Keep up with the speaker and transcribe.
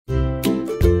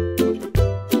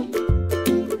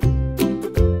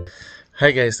Hi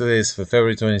guys, today is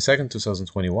February 22nd,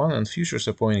 2021, and futures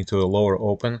are pointing to a lower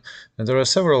open. And there are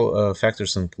several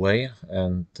factors in play,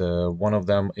 and one of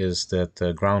them is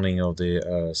that grounding of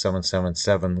the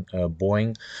 777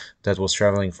 Boeing that was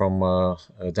traveling from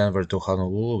Denver to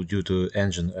Honolulu due to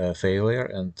engine failure,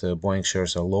 and Boeing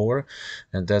shares are lower,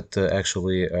 and that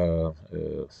actually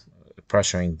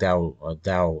pressuring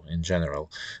Dow in general,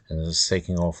 and it's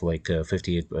taking off like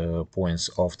 58 points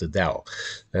off the Dow.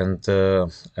 And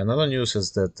another news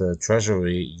is that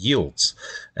Treasury yields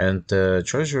and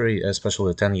Treasury,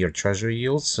 especially 10-year Treasury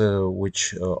yields,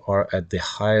 which are at the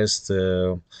highest.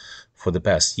 For the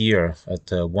past year at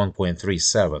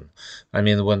 1.37. I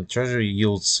mean, when Treasury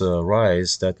yields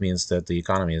rise, that means that the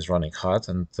economy is running hot,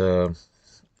 and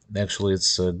actually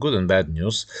it's good and bad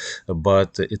news,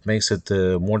 but it makes it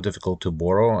more difficult to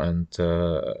borrow, and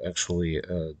actually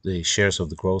the shares of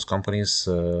the growth companies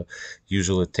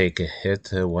usually take a hit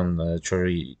when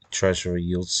treasury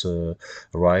yields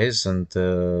rise, and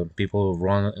people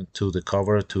run to the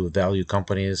cover to value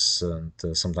companies, and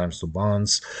sometimes to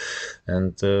bonds,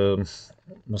 and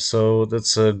so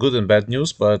that's good and bad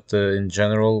news, but in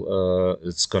general,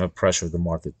 it's going to pressure the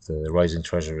market, rising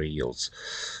treasury yields.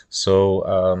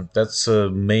 So that's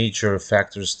major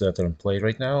factors that are in play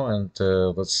right now. And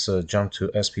let's jump to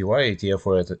SPY ETF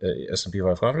for S&P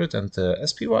 500, and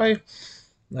SPY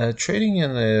trading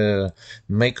in a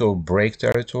make or break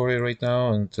territory right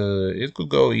now, and it could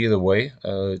go either way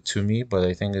to me, but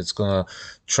I think it's gonna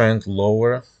trend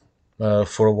lower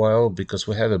for a while because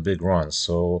we had a big run.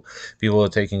 So people are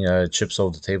taking chips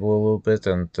off the table a little bit,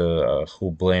 and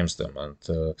who blames them?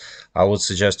 And I would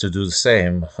suggest to do the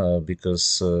same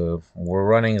because we're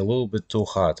running a little bit too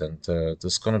hot, and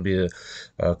there's going to be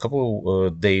a couple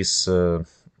of days.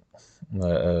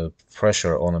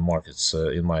 Pressure on the markets,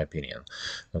 in my opinion.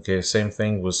 Okay, same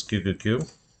thing with QQQ.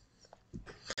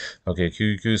 Okay,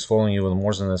 QQQ is falling even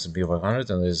more than S&P 500,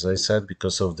 and as I said,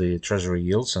 because of the treasury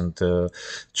yields, and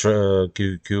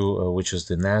QQQ, which is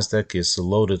the Nasdaq, is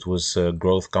loaded with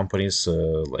growth companies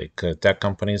like tech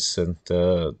companies, and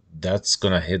that's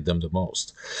gonna hit them the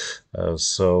most.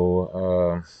 So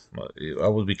I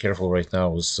would be careful right now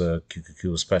with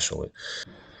QQQ especially.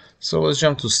 So let's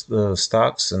jump to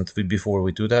stocks, and before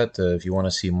we do that, if you want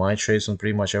to see my trades on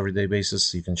pretty much everyday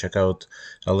basis, you can check out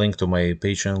a link to my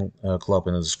Patreon club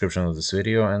in the description of this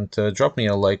video, and drop me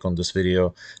a like on this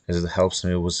video as it helps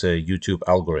me with the YouTube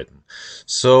algorithm.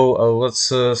 So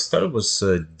let's start with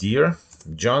Deere.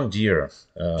 John Deere,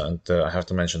 and I have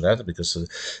to mention that because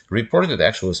reported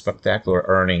actually spectacular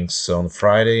earnings on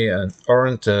Friday and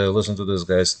earned, listen to this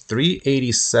guys,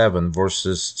 387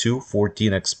 versus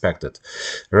 214 expected.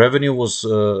 Revenue was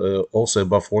also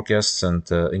above forecasts, and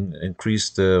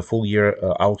increased full year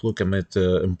outlook amid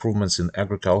improvements in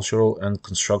agricultural and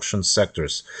construction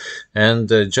sectors. And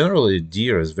generally,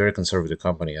 Deere is a very conservative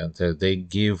company, and they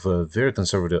give a very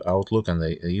conservative outlook, and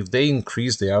if they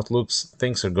increase the outlooks,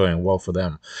 things are going well for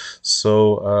them.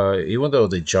 So even though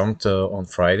they jumped on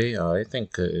Friday, I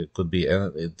think it could be,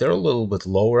 they're a little bit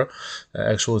lower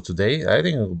actually today. I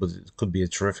think it could be a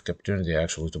terrific opportunity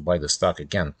actually to buy the stock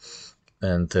again.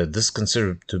 And this is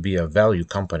considered to be a value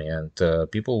company, and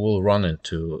people will run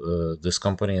into this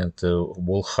company and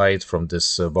will hide from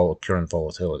this current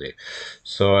volatility.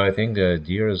 So I think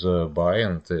Deere is a buy,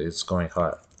 and it's going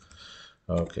high.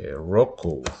 Okay,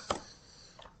 Roku.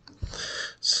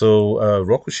 So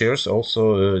Roku shares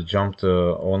also jumped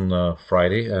on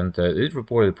Friday, and it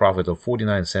reported a profit of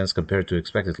 49 cents compared to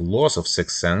expected loss of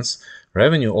 6 cents.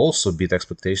 Revenue also beat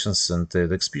expectations, and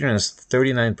it experienced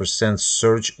 39%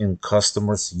 surge in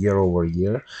customers year over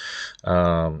year,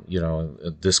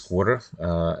 this quarter,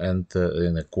 and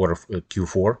in the quarter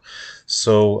Q4.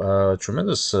 So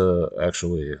tremendous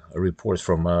actually report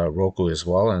from Roku as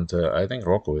well, and I think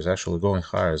Roku is actually going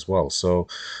higher as well. So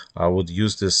I would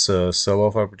use this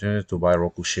sell-off opportunity to buy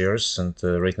Roku shares, and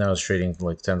right now it's trading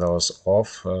like $10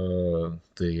 off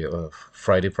the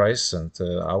Friday price, and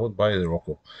I would buy the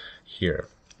Roku here.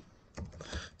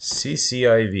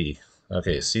 CCIV.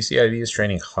 Okay, CCIV is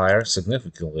trading higher,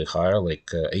 significantly higher, like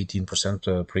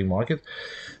 18% pre-market,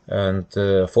 and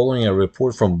following a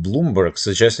report from Bloomberg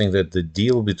suggesting that the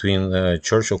deal between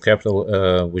Churchill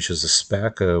Capital, which is a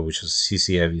SPAC, which is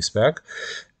CCIV SPAC,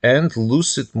 and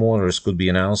Lucid Motors could be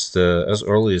announced as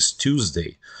early as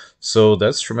Tuesday. So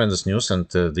that's tremendous news, and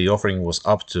the offering was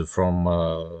up to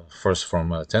first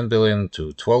from 10 billion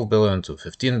to 12 billion to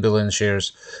 15 billion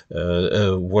shares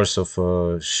worth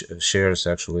of shares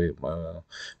actually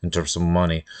in terms of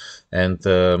money, and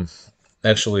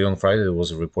Actually, on Friday there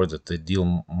was a report that the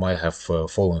deal might have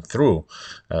fallen through,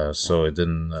 so it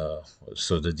didn't.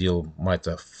 So the deal might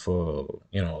have,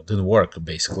 didn't work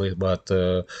basically. But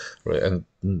and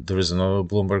there is another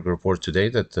Bloomberg report today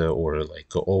that, or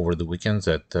like over the weekend,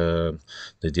 that the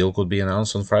deal could be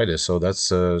announced on Friday. So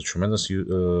that's tremendous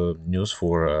news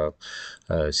for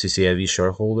CCIV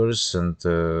shareholders,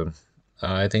 and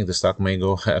I think the stock may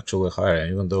go actually higher,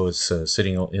 even though it's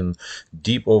sitting in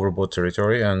deep overbought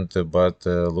territory, and but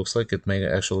looks like it may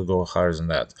actually go higher than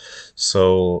that.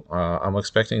 So I'm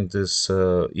expecting this,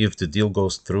 if the deal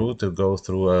goes through, to go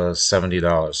through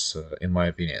 $70, in my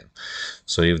opinion.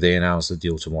 So if they announce the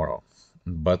deal tomorrow,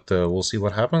 but we'll see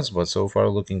what happens. But so far,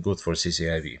 looking good for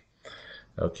CCIV.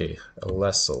 Okay,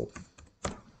 LESL.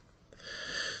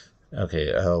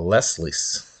 Okay,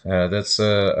 Leslie's. That's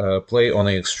a play on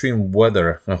the extreme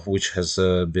weather, which has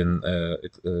been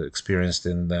experienced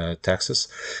in Texas.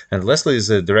 And Leslie is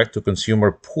a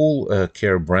direct-to-consumer pool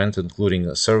care brand,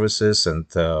 including services and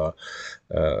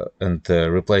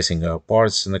replacing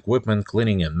parts and equipment,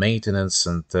 cleaning and maintenance.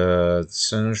 And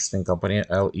it's an interesting company,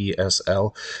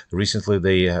 LESL. Recently,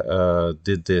 they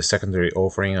did the secondary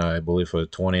offering, I believe, for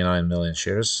 29 million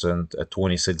shares and at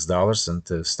 $26, and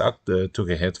the stock took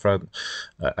a hit from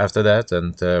after that.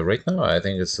 And right now, I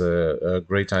think it's a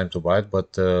great time to buy it,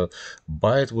 but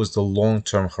buy it with the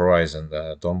long-term horizon.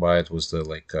 Don't buy it with the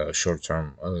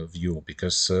short-term view,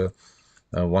 because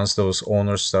once those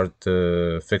owners start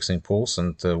fixing pools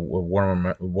and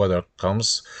warmer weather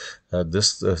comes,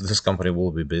 this company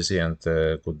will be busy, and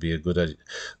could be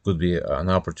an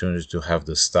opportunity to have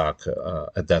the stock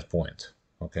at that point.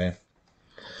 Okay,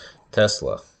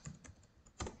 Tesla.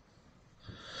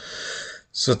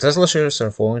 So Tesla shares are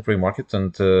falling pre-market,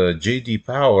 and JD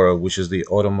Power, which is the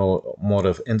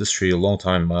automotive industry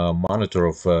long-time monitor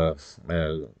of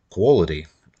quality,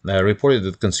 reported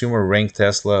that consumer ranked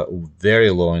Tesla very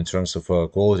low in terms of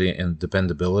quality and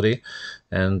dependability.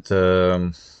 And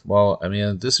well, I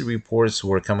mean, these reports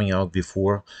were coming out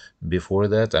before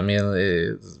that. I mean,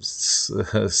 it's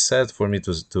sad for me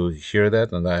to hear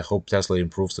that, and I hope Tesla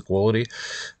improves the quality.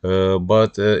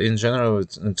 But in general,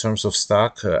 in terms of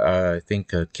stock, I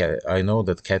think I know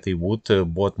that Cathy Wood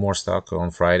bought more stock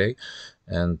on Friday,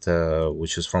 and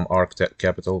which is from ARK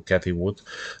Capital, Cathy Wood,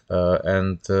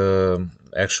 and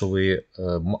actually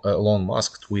Elon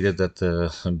Musk tweeted that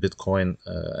Bitcoin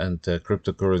and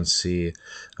cryptocurrency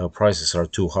prices are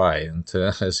too high, and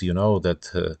as you know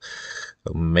that.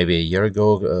 Maybe a year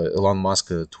ago, Elon Musk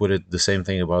tweeted the same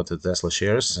thing about the Tesla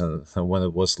shares, when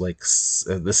it was like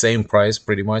the same price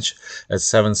pretty much at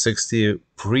 760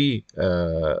 pre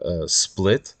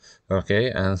split. Okay,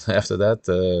 and after that,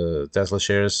 Tesla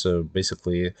shares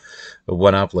basically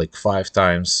went up like 5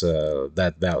 times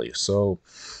that value. So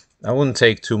I wouldn't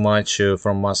take too much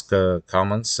from Musk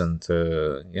comments, and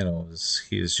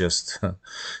he's just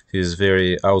he's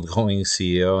very outgoing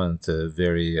CEO, and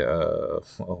very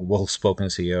well-spoken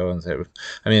CEO, and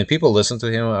I mean, people listen to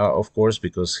him, of course,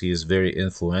 because he's very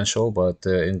influential. But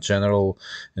in general,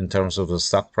 in terms of the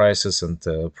stock prices and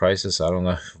prices, I don't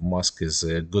know if Musk is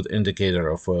a good indicator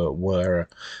of where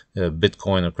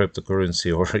Bitcoin or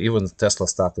cryptocurrency or even Tesla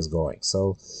stock is going.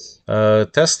 So.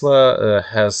 Tesla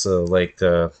has a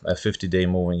 50-day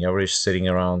moving average sitting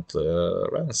around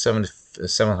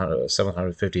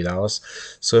 $750.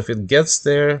 So if it gets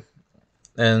there,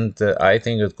 and I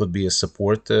think it could be a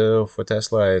support for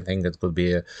Tesla. I think it could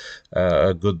be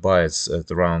a good buy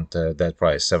at around that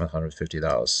price,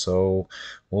 $750. So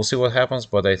we'll see what happens,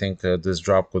 but I think this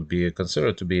drop could be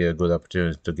considered to be a good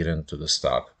opportunity to get into the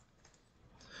stock.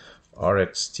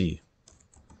 RXT.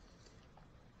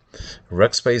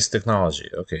 Rackspace Technology.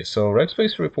 Okay, so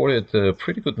Rackspace reported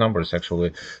pretty good numbers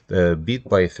actually, beat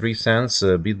by 3 cents,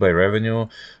 beat by revenue,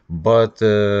 but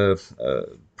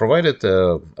provided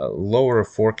a lower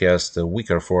forecast, a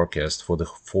weaker forecast for the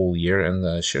full year,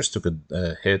 and shares took a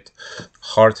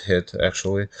hard hit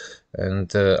actually. And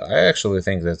I actually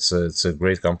think it's a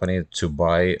great company to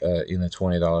buy in a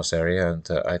 $20 area, and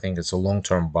I think it's a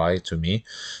long-term buy to me,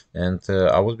 and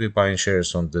I would be buying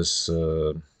shares on this.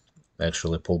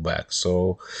 Actually pull back.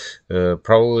 So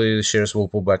probably the shares will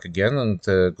pull back again, and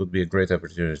could be a great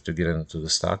opportunity to get into the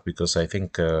stock, because I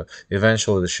think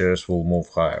eventually the shares will move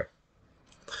higher.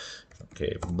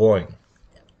 Okay, Boeing.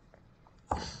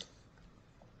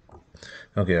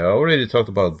 Okay, I already talked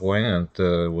about Boeing, and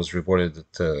it was reported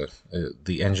that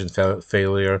the engine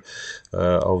failure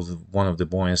of one of the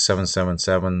Boeing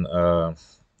 777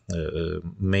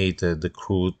 made the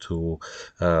crew to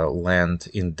land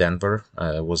in Denver.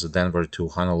 It was a Denver to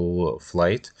Honolulu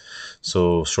flight.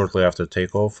 So shortly after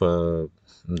takeoff,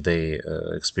 they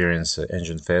experienced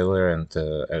engine failure and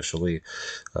actually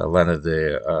landed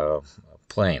the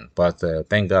plane. But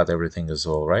thank God everything is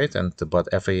all right. And but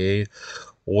FAA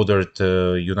ordered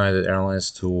United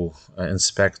Airlines to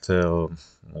inspect a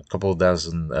couple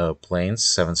dozen planes,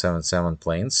 777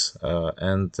 planes,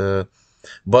 and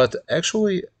but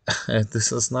actually,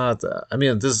 this is not. I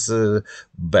mean, this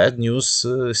bad news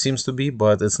seems to be,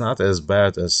 but it's not as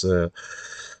bad as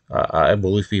I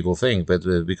believe people think. But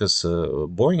because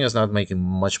Boeing is not making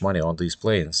much money on these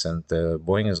planes, and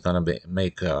Boeing is gonna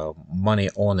make money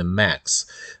on the Max,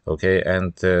 okay,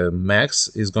 and Max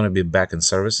is gonna be back in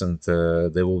service, and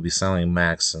they will be selling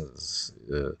Max,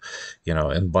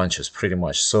 in bunches, pretty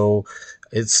much. So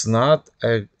it's not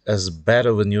as bad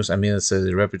of a news. I mean, it's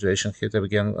a reputation hit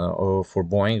again for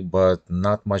Boeing, but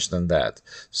not much than that.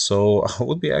 So I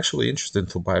would be actually interested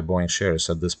to buy Boeing shares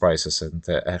at these prices and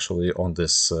actually on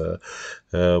this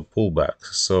pullback.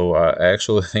 So I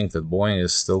actually think that Boeing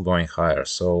is still going higher.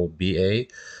 So BA,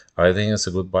 I think it's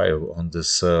a good buy on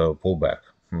this pullback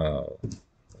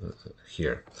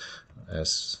here.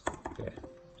 Okay.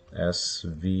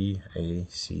 SVACU.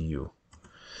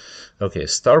 Okay,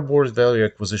 Starboard Value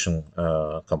Acquisition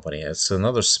Company. It's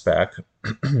another SPAC,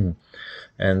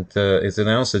 and it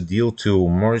announced a deal to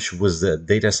merge with the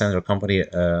data center company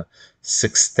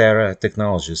Sixtera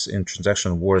Technologies in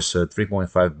transaction worth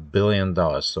 $3.5 billion.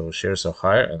 So shares are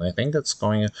higher, and I think that's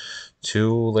going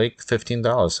to like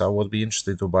 $15. I would be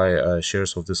interested to buy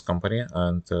shares of this company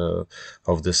and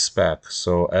of this SPAC.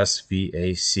 So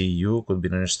SVACU could be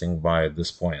an interesting buy at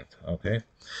this point. Okay.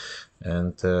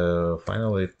 And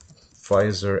finally,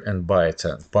 Pfizer and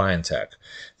BioNTech.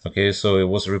 Okay, so it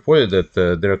was reported that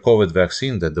their COVID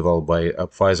vaccine that developed by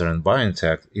Pfizer and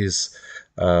BioNTech is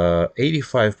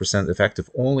 85% effective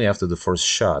only after the first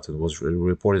shot. It was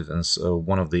reported in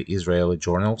one of the Israeli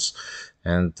journals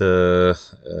and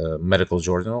medical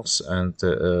journals. And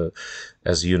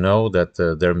as you know, that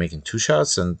they're making 2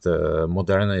 shots, and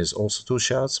Moderna is also 2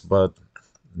 shots, but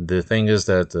the thing is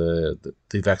that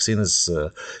the vaccine is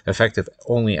effective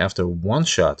only after 1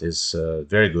 shot is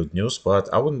very good news, but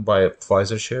I wouldn't buy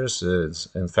Pfizer shares.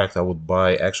 In fact, I would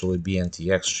buy actually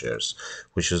BNTX shares,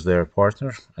 which is their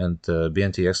partner, and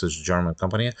BNTX is a German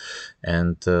company,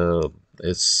 and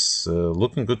it's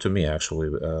looking good to me actually.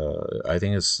 I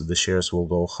think the shares will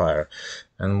go higher,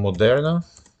 and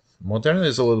Moderna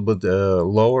is a little bit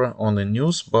lower on the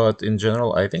news, but in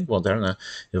general, I think Moderna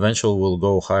eventually will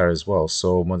go higher as well.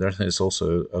 So Moderna is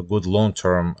also a good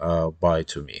long-term buy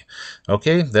to me.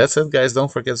 Okay, that's it, guys.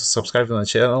 Don't forget to subscribe to the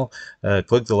channel,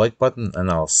 click the like button, and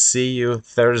I'll see you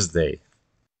Thursday.